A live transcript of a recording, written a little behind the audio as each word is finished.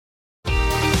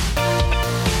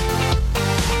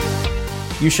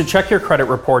You should check your credit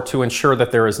report to ensure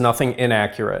that there is nothing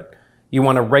inaccurate. You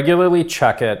want to regularly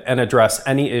check it and address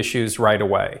any issues right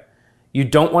away. You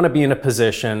don't want to be in a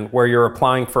position where you're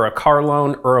applying for a car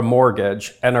loan or a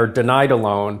mortgage and are denied a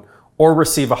loan or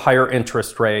receive a higher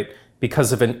interest rate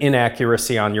because of an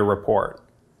inaccuracy on your report.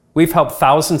 We've helped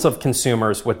thousands of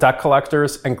consumers with debt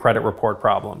collectors and credit report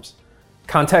problems.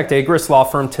 Contact Agruss Law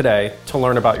Firm today to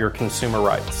learn about your consumer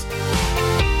rights.